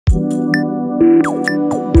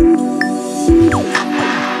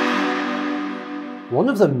One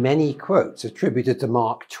of the many quotes attributed to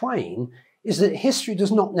Mark Twain is that history does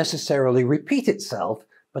not necessarily repeat itself,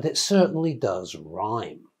 but it certainly does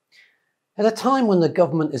rhyme. At a time when the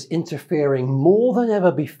government is interfering more than ever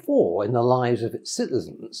before in the lives of its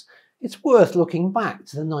citizens, it's worth looking back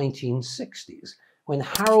to the 1960s, when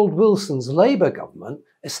Harold Wilson's Labour government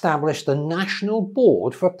established the National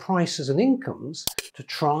Board for Prices and Incomes to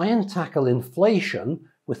try and tackle inflation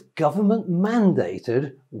with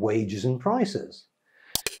government-mandated wages and prices.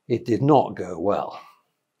 It did not go well.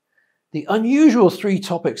 The unusual three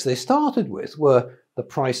topics they started with were the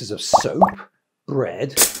prices of soap,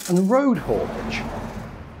 bread, and road haulage.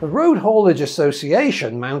 The Road Haulage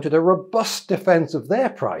Association mounted a robust defence of their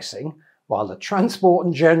pricing, while the Transport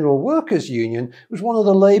and General Workers Union was one of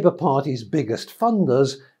the Labour Party's biggest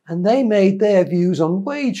funders, and they made their views on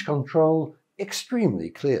wage control extremely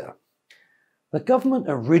clear. The government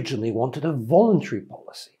originally wanted a voluntary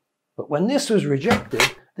policy, but when this was rejected,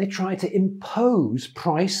 they tried to impose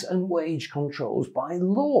price and wage controls by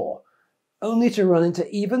law, only to run into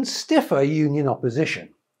even stiffer union opposition.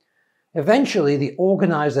 Eventually, the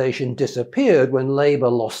organisation disappeared when Labour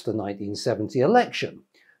lost the 1970 election,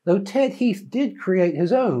 though Ted Heath did create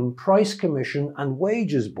his own Price Commission and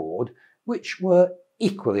Wages Board, which were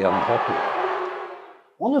equally unpopular.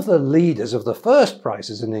 One of the leaders of the first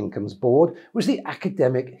Prices and Incomes Board was the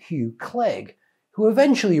academic Hugh Clegg, who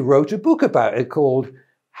eventually wrote a book about it called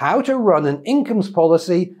How to Run an Incomes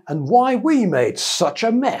Policy and Why We Made Such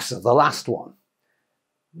a Mess of the Last One.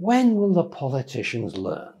 When will the politicians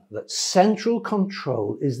learn that central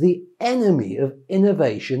control is the enemy of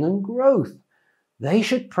innovation and growth? They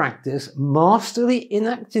should practice masterly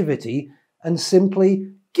inactivity and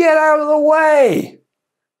simply get out of the way.